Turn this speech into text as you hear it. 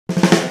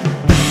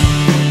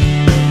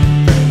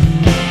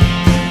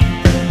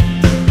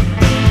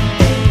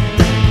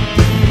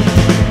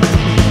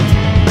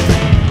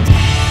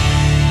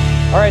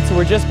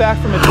just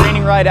back from a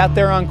training ride out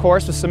there on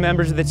course with some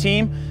members of the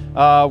team.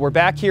 We're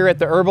back here at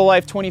the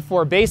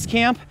Herbalife24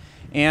 Basecamp,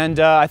 and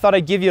I thought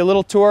I'd give you a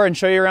little tour and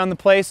show you around the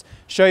place,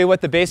 show you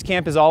what the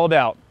Basecamp is all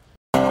about.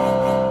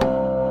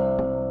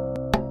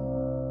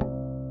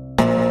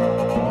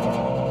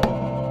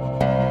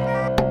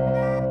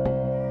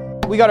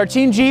 We got our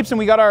team Jeeps and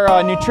we got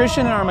our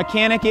nutrition and our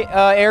mechanic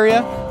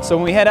area. So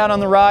when we head out on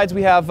the rides,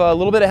 we have a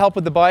little bit of help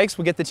with the bikes.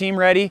 We'll get the team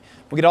ready.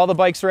 We'll get all the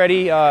bikes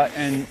ready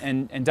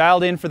and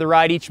dialed in for the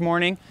ride each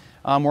morning.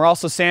 We're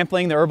also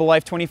sampling the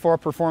Herbalife24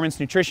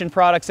 Performance Nutrition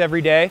products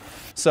every day.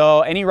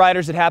 So any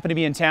riders that happen to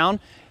be in town,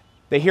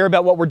 they hear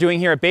about what we're doing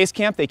here at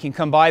Basecamp, they can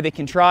come by, they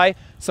can try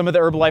some of the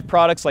Herbalife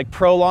products like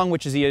Prolong,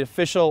 which is the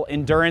official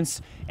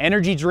endurance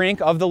energy drink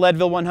of the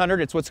Leadville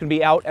 100. It's what's going to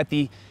be out at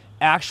the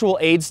actual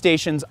aid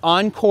stations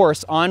on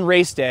course on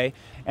race day,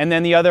 and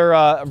then the other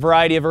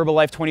variety of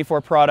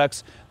Herbalife24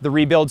 products, the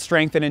Rebuild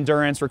Strength and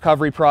Endurance,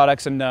 recovery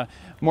products, and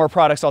more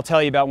products I'll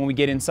tell you about when we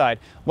get inside.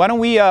 Why don't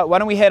we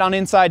head on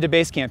inside to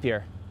Basecamp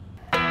here?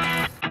 This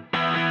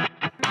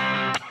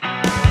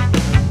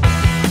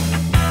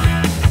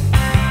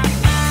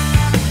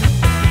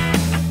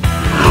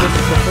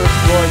is the first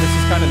floor. This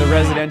is kind of the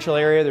residential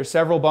area. There's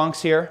several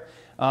bunks here.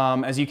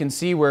 As you can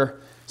see, we're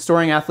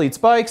storing athletes'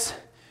 bikes.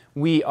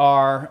 We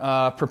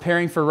are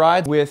preparing for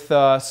rides with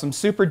some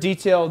super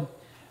detailed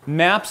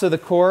maps of the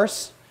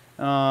course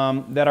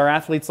that our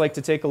athletes like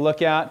to take a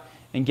look at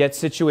and get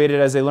situated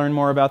as they learn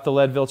more about the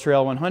Leadville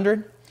Trail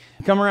 100.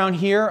 Come around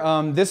here.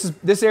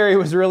 This area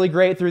was really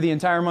great through the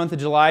entire month of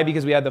July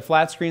because we had the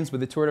flat screens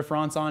with the Tour de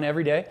France on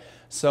every day.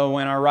 So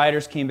when our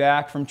riders came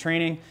back from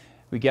training,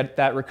 we get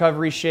that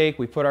recovery shake,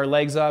 we put our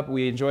legs up,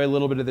 we enjoy a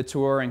little bit of the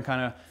tour and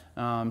kind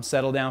of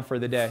settle down for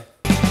the day.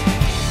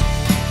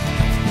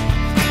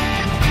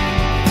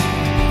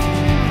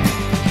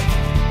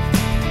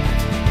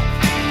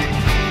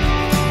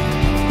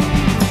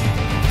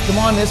 Come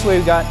on this way,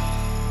 we've got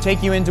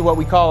take you into what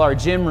we call our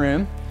gym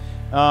room.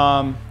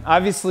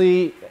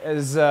 Obviously,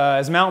 as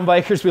mountain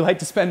bikers, we like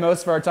to spend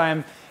most of our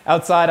time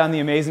outside on the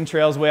amazing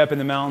trails way up in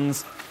the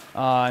mountains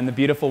and the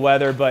beautiful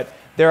weather, but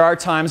there are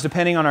times,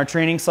 depending on our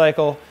training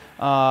cycle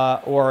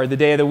or the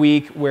day of the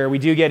week, where we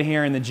do get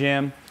here in the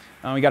gym.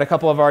 We got a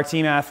couple of our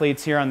team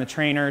athletes here on the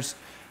trainers.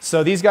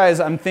 So these guys,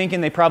 I'm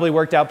thinking they probably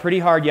worked out pretty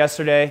hard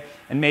yesterday,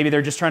 and maybe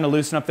they're just trying to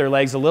loosen up their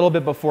legs a little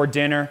bit before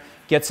dinner,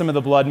 get some of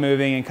the blood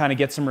moving, and kind of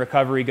get some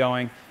recovery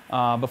going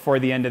before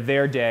the end of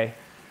their day.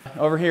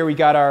 Over here we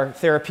got our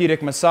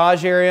therapeutic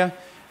massage area.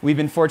 We've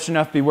been fortunate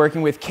enough to be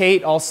working with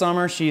Kate all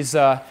summer. She's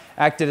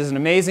acted as an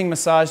amazing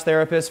massage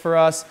therapist for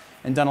us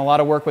and done a lot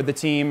of work with the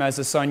team as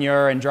a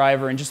soigneur and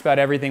driver and just about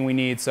everything we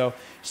need. So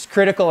she's a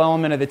critical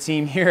element of the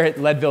team here at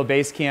Leadville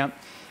Basecamp.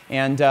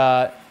 And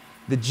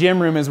the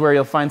gym room is where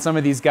you'll find some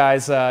of these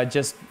guys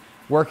just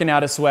working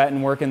out a sweat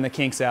and working the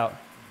kinks out.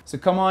 So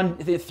come on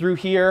through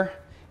here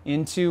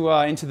into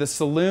the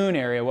saloon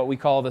area, what we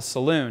call the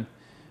saloon.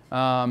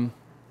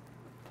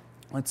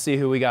 Let's see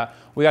who we got.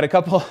 We got a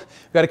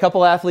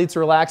couple athletes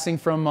relaxing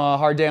from a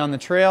hard day on the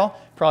trail,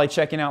 probably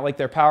checking out like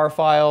their power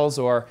files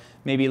or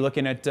maybe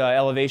looking at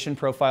elevation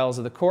profiles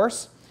of the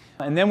course.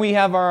 And then we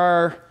have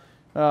our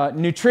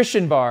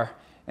nutrition bar,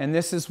 and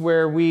this is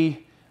where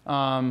we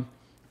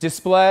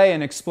display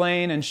and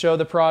explain and show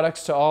the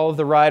products to all of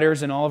the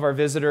riders and all of our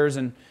visitors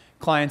and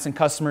clients and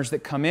customers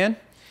that come in.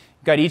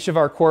 We've got each of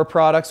our core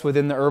products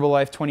within the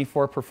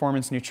Herbalife24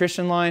 Performance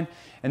Nutrition line,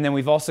 and then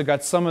we've also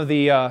got some of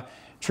the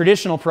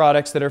traditional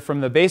products that are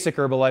from the basic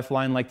Herbalife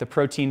line, like the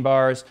protein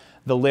bars,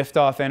 the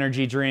Lift-Off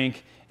energy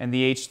drink, and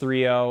the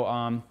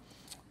H3O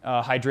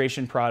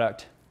hydration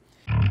product.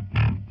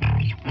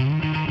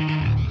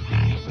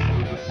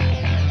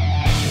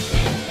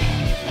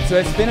 So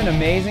it's been an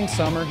amazing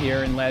summer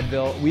here in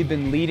Leadville. We've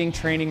been leading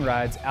training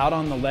rides out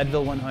on the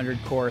Leadville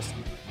 100 course,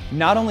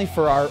 not only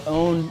for our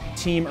own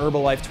team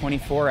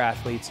Herbalife24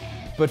 athletes,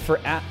 but for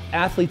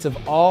athletes of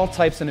all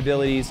types and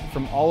abilities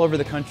from all over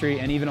the country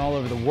and even all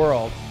over the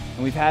world.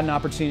 And we've had an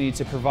opportunity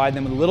to provide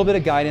them with a little bit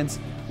of guidance,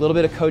 a little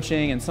bit of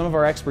coaching, and some of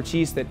our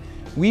expertise that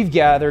we've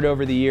gathered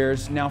over the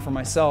years, now for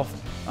myself,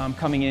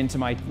 coming into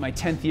my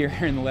 10th year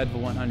here in the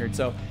Leadville 100.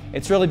 So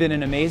it's really been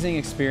an amazing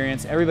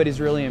experience. Everybody's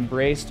really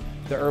embraced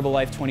the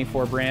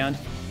Herbalife24 brand,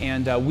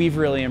 and we've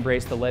really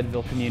embraced the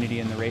Leadville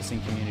community and the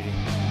racing community.